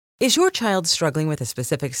Is your child struggling with a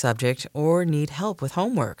specific subject or need help with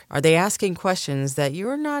homework? Are they asking questions that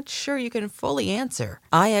you're not sure you can fully answer?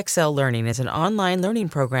 IXL Learning is an online learning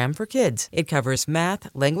program for kids. It covers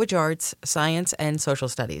math, language arts, science, and social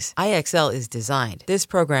studies. IXL is designed. This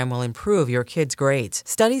program will improve your kids' grades.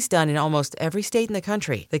 Studies done in almost every state in the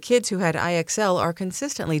country. The kids who had IXL are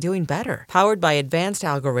consistently doing better. Powered by advanced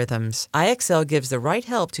algorithms, IXL gives the right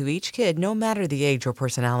help to each kid no matter the age or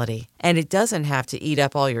personality. And it doesn't have to eat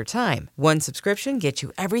up all your time. One subscription gets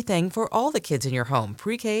you everything for all the kids in your home,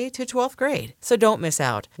 pre-K to 12th grade. So don't miss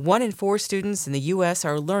out. 1 in 4 students in the U.S.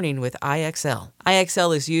 are learning with IXL.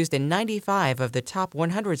 IXL is used in 95 of the top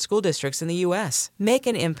 100 school districts in the U.S. Make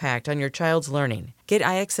an impact on your child's learning. Get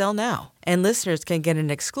IXL now. And listeners can get an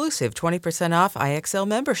exclusive 20% off IXL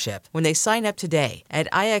membership when they sign up today at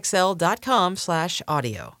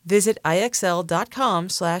IXL.com/audio. Visit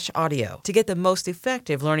IXL.com/audio to get the most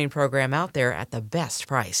effective learning program out there at the best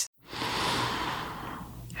price.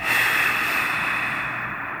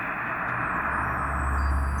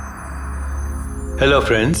 Hello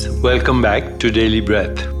friends, welcome back to Daily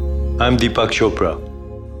Breath. I'm Deepak Chopra.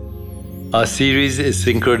 Our series is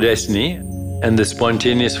Synchrodestiny and the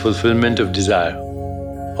Spontaneous Fulfillment of Desire,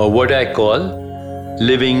 or what I call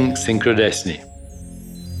Living Synchrodestiny.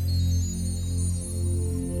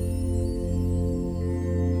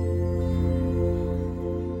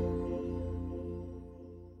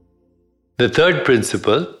 The third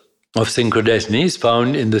principle of synchrodestiny is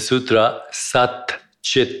found in the sutra Sat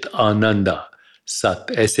Chit Ananda.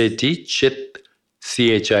 Sat, S-A-T, Chit,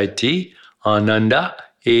 C-H-I-T, Ananda,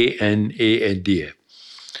 A-N-A-N-D-A.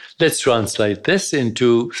 Let's translate this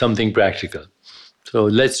into something practical. So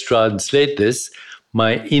let's translate this.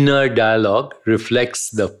 My inner dialogue reflects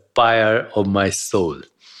the fire of my soul.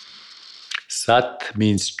 Sat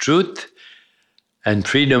means truth and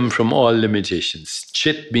freedom from all limitations.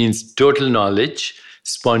 Chit means total knowledge,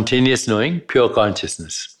 spontaneous knowing, pure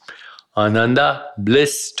consciousness. Ananda,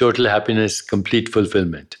 bliss, total happiness, complete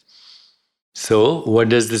fulfillment. So what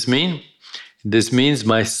does this mean? This means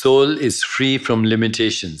my soul is free from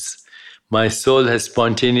limitations. My soul has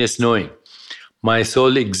spontaneous knowing. My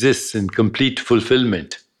soul exists in complete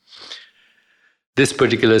fulfillment. This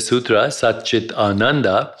particular sutra, Sat Chit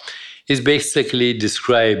Ananda, is basically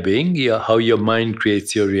describing how your mind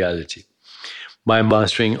creates your reality. By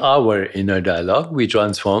mastering our inner dialogue, we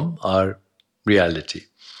transform our reality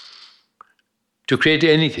to create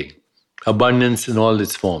anything, abundance in all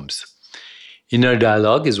its forms. Inner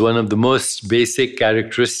dialogue is one of the most basic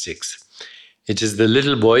characteristics. It is the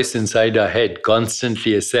little voice inside our head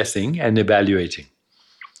constantly assessing and evaluating.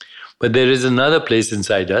 But there is another place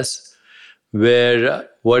inside us where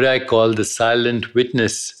what I call the silent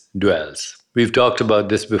witness dwells. We've talked about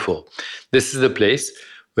this before. This is the place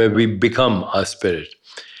where we become our spirit,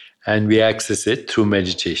 and we access it through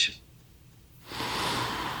meditation.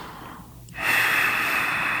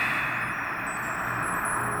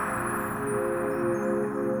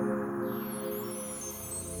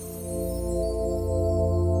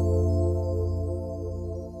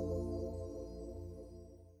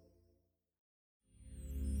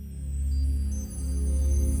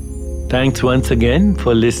 Thanks once again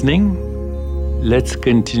for listening. Let's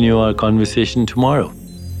continue our conversation tomorrow.